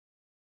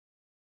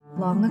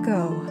Long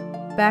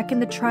ago, back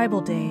in the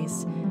tribal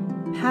days,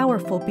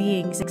 powerful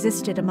beings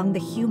existed among the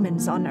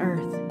humans on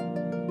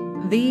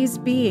Earth. These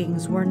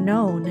beings were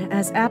known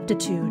as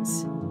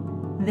aptitudes.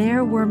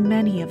 There were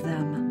many of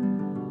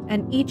them,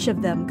 and each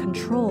of them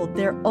controlled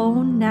their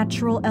own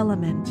natural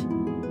element.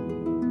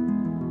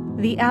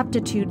 The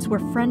aptitudes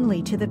were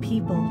friendly to the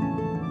people.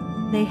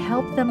 They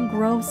helped them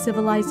grow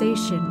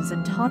civilizations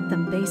and taught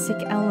them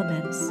basic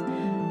elements,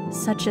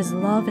 such as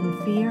love and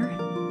fear,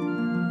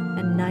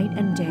 and night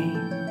and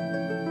day.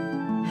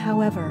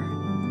 However,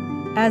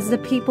 as the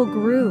people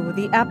grew,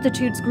 the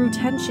aptitudes grew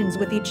tensions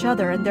with each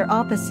other and their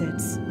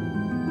opposites.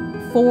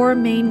 4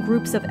 main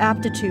groups of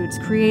aptitudes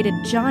created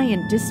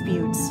giant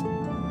disputes: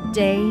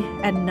 day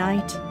and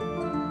night,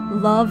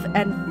 love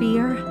and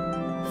fear,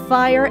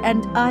 fire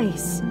and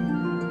ice,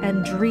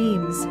 and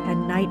dreams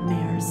and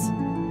nightmares.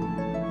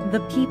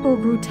 The people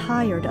grew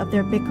tired of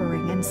their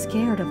bickering and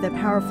scared of their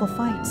powerful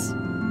fights.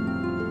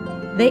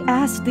 They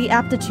asked the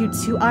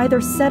aptitudes to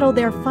either settle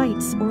their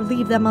fights or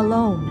leave them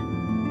alone.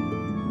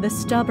 The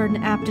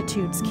stubborn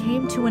aptitudes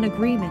came to an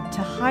agreement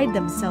to hide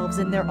themselves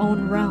in their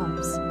own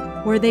realms,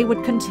 where they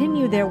would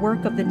continue their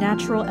work of the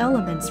natural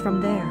elements from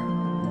there.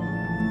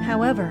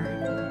 However,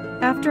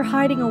 after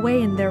hiding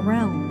away in their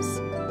realms,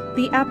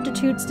 the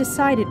aptitudes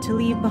decided to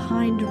leave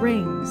behind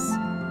rings.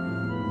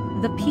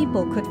 The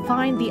people could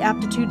find the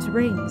aptitudes'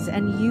 rings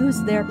and use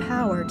their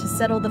power to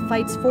settle the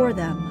fights for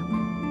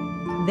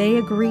them. They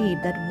agreed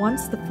that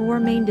once the 4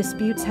 main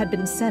disputes had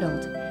been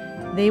settled,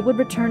 they would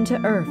return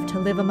to Earth to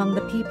live among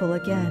the people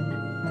again.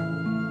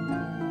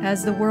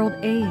 As the world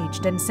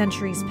aged and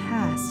centuries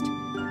passed,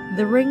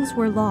 the rings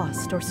were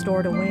lost or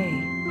stored away,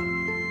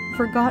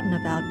 forgotten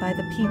about by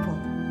the people.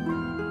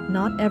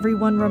 Not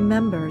everyone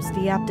remembers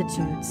the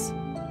aptitudes,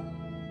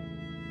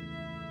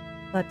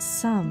 but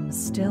some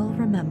still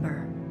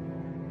remember.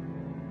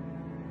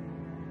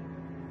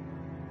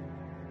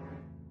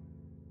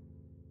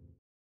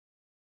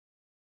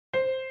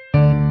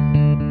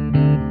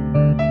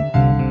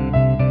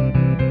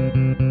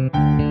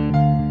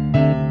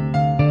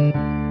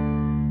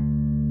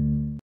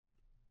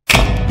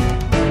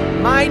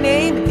 My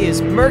name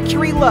is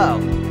Aptitude Lo.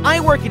 I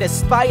work at a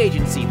spy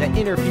agency that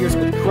interferes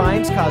with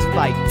crimes caused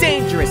by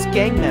dangerous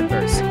gang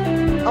members.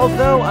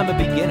 Although I'm a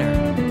beginner,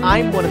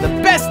 I'm one of the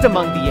best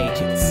among the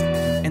agents.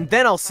 And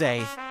then I'll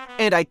say,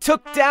 and I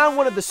took down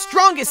one of the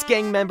strongest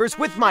gang members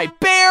with my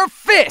bare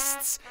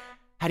fists!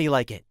 How do you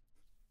like it?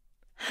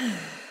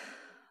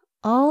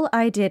 All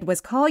I did was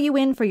call you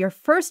in for your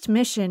first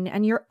mission,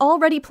 and you're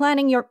already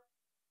planning your...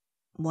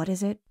 What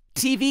is it?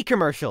 TV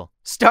commercial,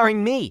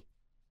 starring me.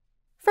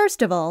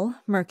 First of all,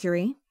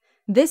 Mercury,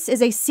 this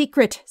is a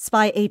secret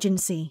spy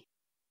agency.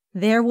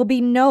 There will be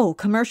no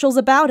commercials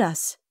about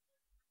us.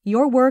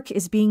 Your work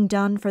is being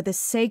done for the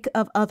sake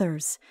of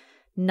others,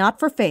 not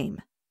for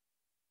fame.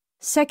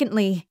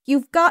 Secondly,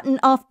 you've gotten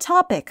off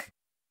topic.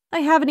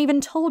 I haven't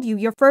even told you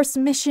your first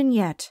mission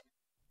yet.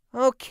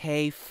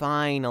 Okay,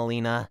 fine,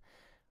 Alina.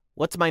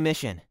 What's my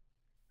mission?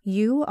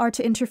 You are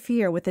to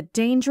interfere with a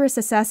dangerous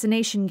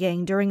assassination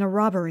gang during a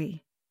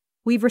robbery.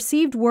 We've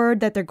received word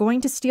that they're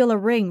going to steal a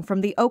ring from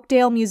the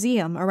Oakdale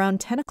Museum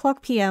around 10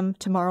 o'clock p.m.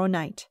 tomorrow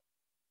night.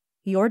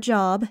 Your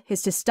job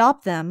is to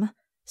stop them,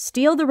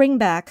 steal the ring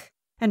back,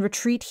 and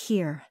retreat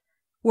here,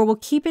 where we'll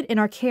keep it in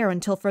our care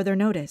until further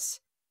notice.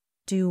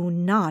 Do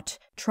not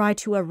try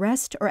to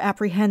arrest or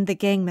apprehend the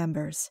gang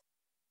members.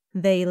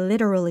 They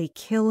literally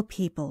kill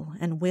people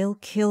and will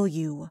kill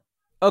you.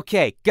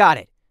 Okay, got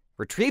it.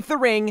 Retrieve the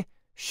ring,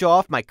 show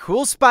off my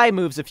cool spy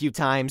moves a few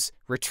times,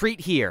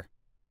 retreat here.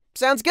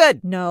 Sounds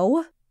good.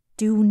 No,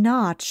 do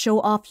not show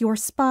off your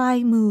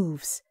spy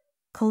moves.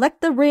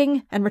 Collect the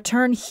ring and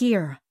return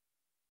here.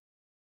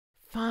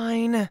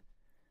 Fine.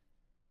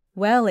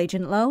 Well,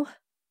 Agent Lo,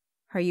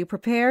 are you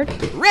prepared?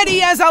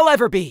 Ready as I'll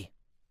ever be.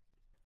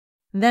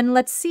 Then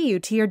let's see you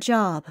to your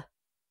job.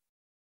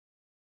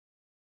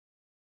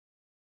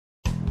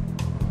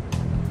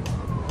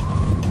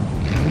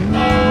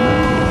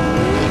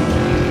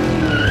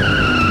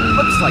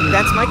 Looks like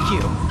that's my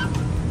cue.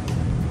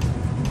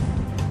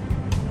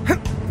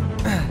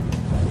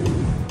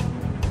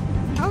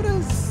 How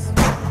does...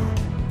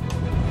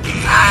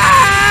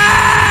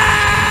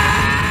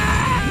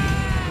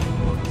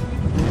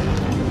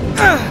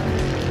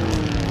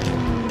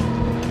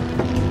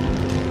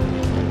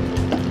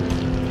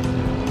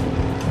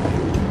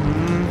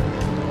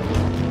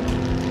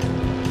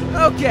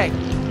 Okay,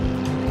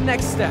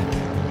 next step.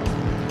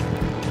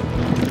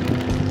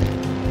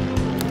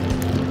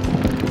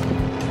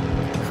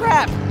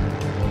 Crap!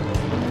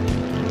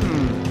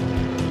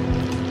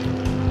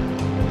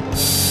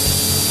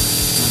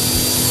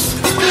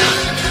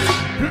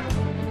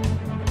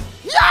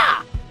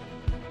 Yeah!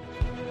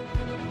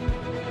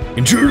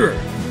 Intruder!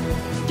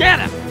 Get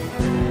him!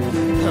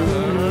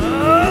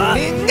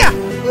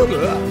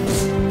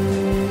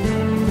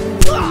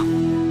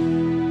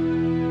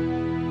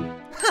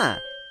 Huh.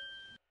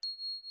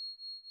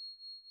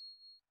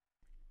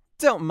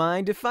 Don't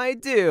mind if I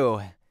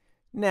do.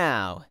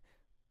 Now,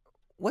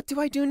 what do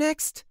I do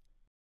next?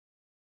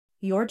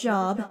 Your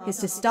job is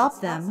to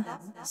stop them,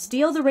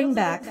 steal the ring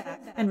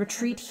back, and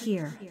retreat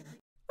here.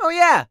 Oh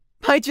yeah,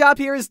 my job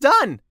here is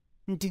done.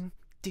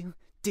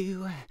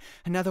 Do.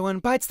 Another one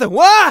bites the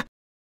wah!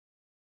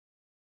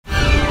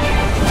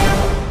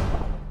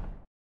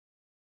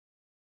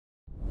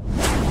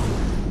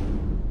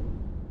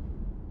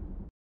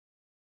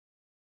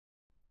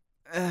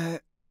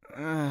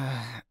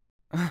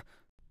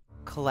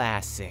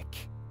 Classic.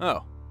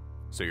 Oh,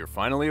 so you're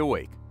finally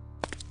awake.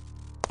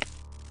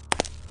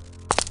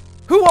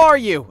 Who are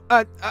you?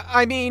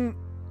 I mean...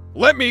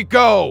 Let me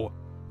go!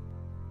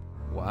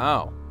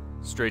 Wow,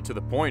 straight to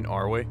the point,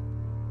 are we?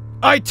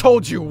 I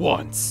told you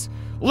once!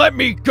 Let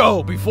me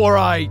go before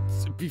I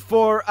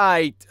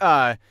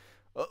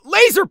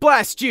laser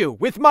blast you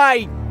with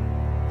my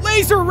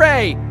laser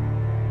ray!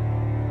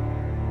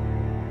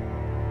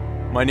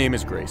 My name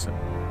is Grayson.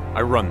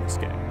 I run this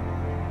gang.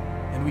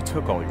 And we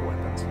took all your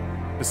weapons.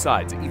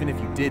 Besides, even if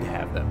you did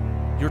have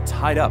them, you're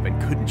tied up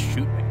and couldn't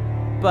shoot me.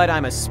 But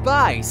I'm a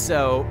spy,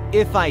 so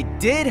if I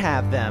did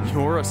have them...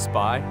 You're a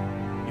spy?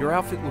 Your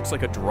outfit looks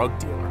like a drug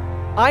dealer.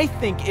 I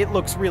think it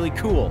looks really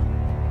cool.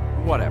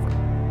 Whatever.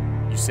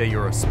 You say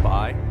you're a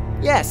spy?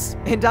 Yes,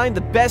 and I'm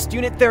the best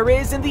unit there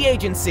is in the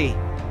agency.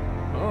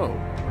 Oh,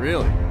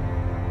 really?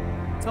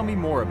 Tell me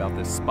more about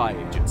this spy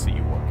agency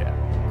you work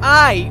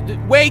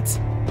at. Wait!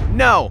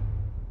 No.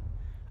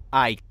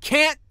 I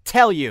can't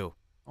tell you.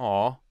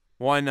 Aw,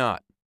 why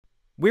not?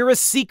 We're a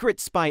secret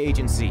spy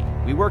agency.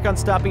 We work on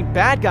stopping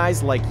bad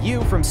guys like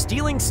you from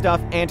stealing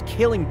stuff and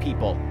killing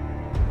people.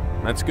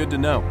 That's good to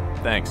know.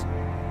 Thanks.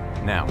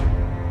 Now,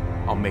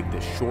 I'll make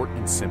this short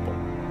and simple.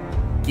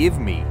 Give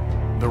me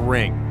the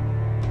ring.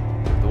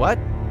 The what?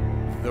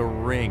 The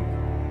ring.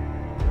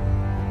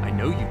 I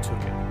know you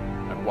took it.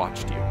 I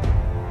watched you.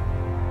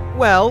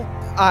 Well,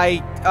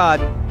 I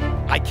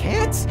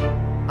can't.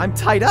 I'm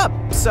tied up,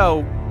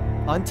 so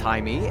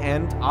untie me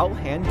and I'll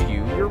hand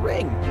you your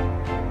ring.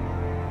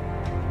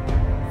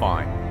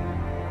 Fine.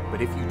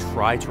 But if you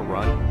try to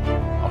run,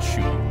 I'll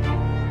shoot you.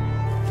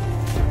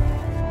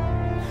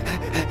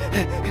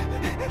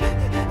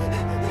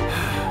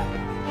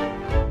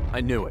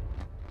 I knew it.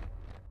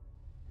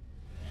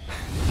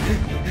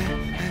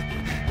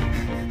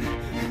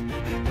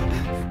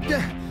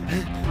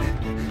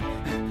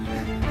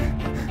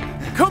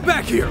 Come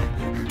back here!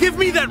 Give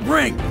me that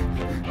ring!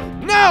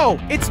 No!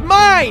 It's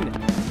mine!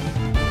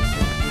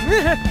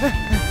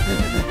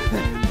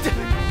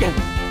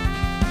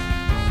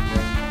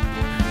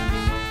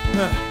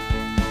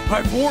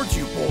 I've warned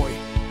you, boy!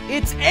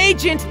 It's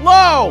Agent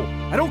Lo!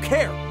 I don't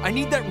care. I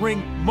need that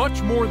ring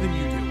much more than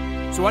you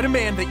do. So I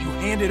demand that you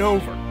hand it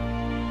over.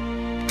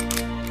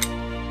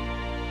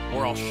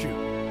 Or I'll shoot.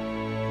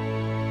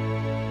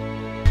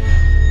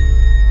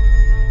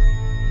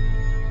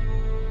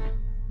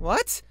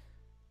 What?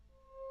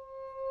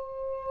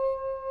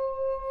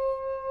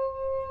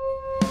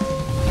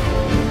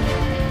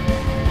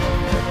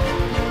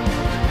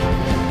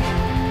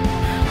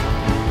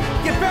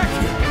 Get back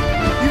here!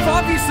 You've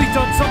obviously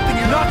done something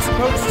you're not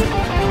supposed to!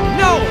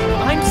 No!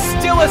 I'm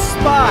still a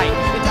spy!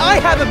 And I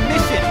have a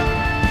mission!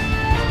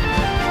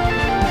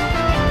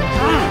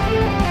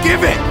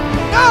 Give it!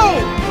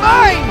 No!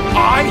 Mine!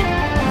 I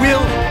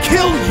will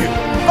kill you!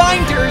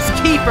 Finders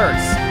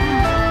keepers!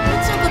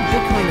 What's all the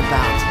bickering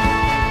about?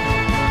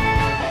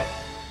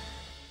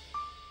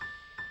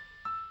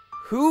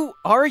 Who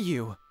are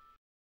you?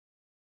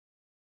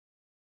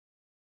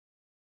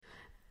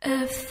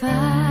 A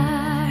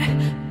fire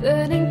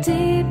burning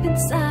deep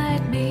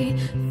inside me,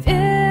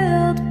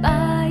 fueled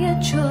by a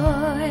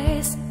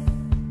choice.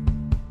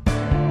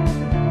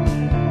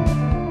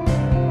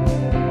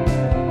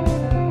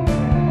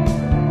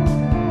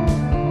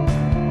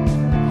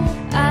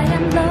 I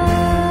am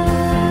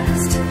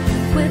lost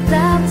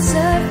without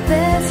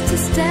surface to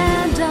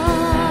stand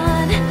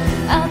on.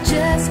 I'll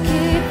just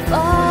keep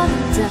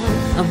falling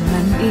down on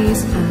my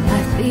knees, on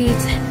my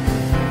feet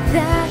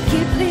that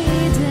keep bleeding.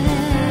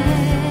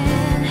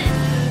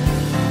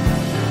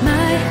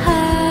 My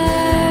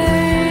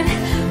heart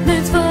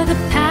yearns for the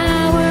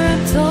power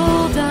I'm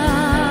told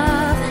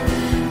of,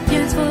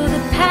 yearns for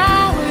the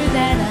power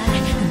that I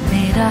am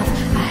made of.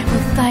 I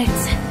will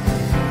fight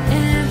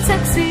and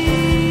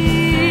succeed.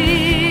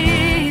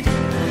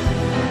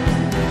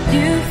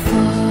 You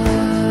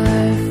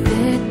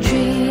forfeit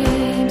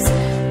dreams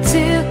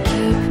to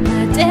keep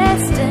my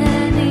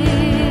destiny.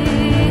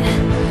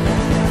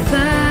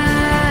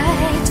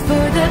 Fight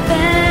for the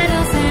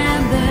battles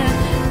and the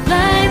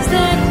lives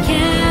that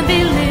can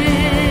be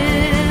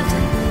lived.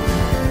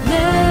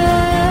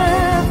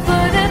 Love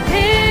for the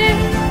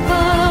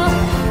people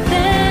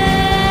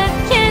that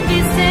can be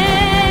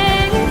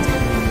saved.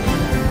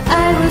 I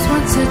was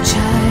once a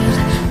child,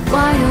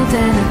 wild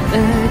and a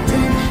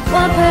burden.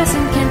 One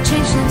person can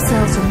change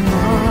themselves or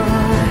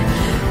more.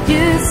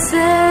 You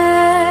said